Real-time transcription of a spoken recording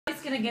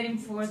gonna get in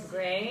 4th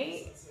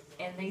grade,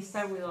 and they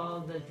start with all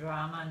the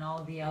drama and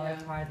all the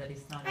other part that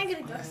is not. I'm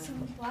gonna go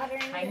some water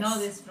in I know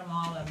this from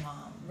all their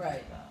moms.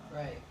 Right,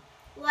 right.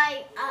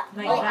 Like I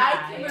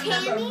can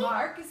remember Tammy?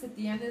 Marcus at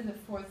the end of the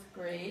 4th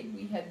grade.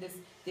 We had this.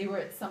 They were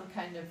at some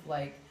kind of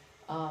like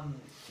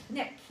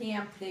not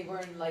camp. They were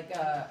in like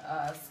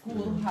a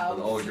schoolhouse.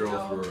 And all the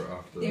girls were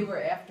after. They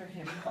were after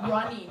him,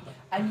 running.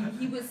 I mean,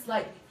 he was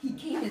like, he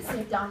came and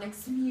sat down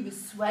next to me. He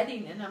was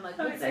sweating, and I'm like,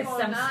 what's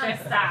going on?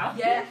 Stressed out.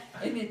 Yeah,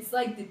 and it's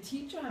like the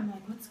teacher. I'm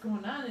like, what's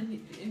going on?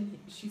 And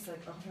she's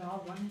like, oh, they're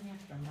all running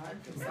after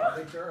Marcus, all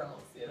the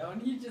girls, you know.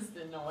 And he just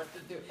didn't know what to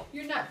do.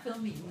 You're not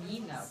filming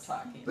me now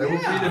talking. That would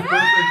be the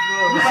perfect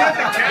film. You have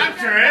to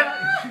capture it.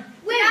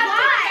 Wait,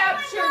 why?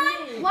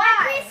 Capture me. My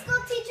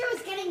preschool teacher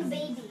was getting a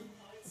baby.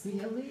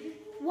 Really?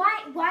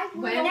 Why?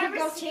 When I did never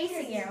go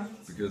chasing you.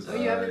 Because Oh,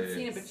 you haven't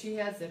seen it, but she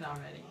has it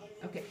already.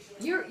 Okay,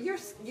 you're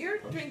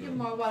drinking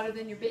more water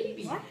than your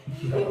baby.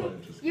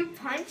 What? Just You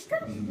punched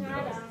him? No.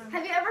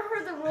 Have you ever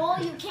heard the rule?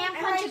 You can't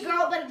punch a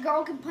girl, but a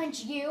girl can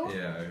punch you.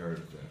 Yeah, I heard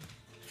of that.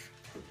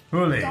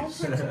 Bullies. Don't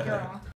punch a girl.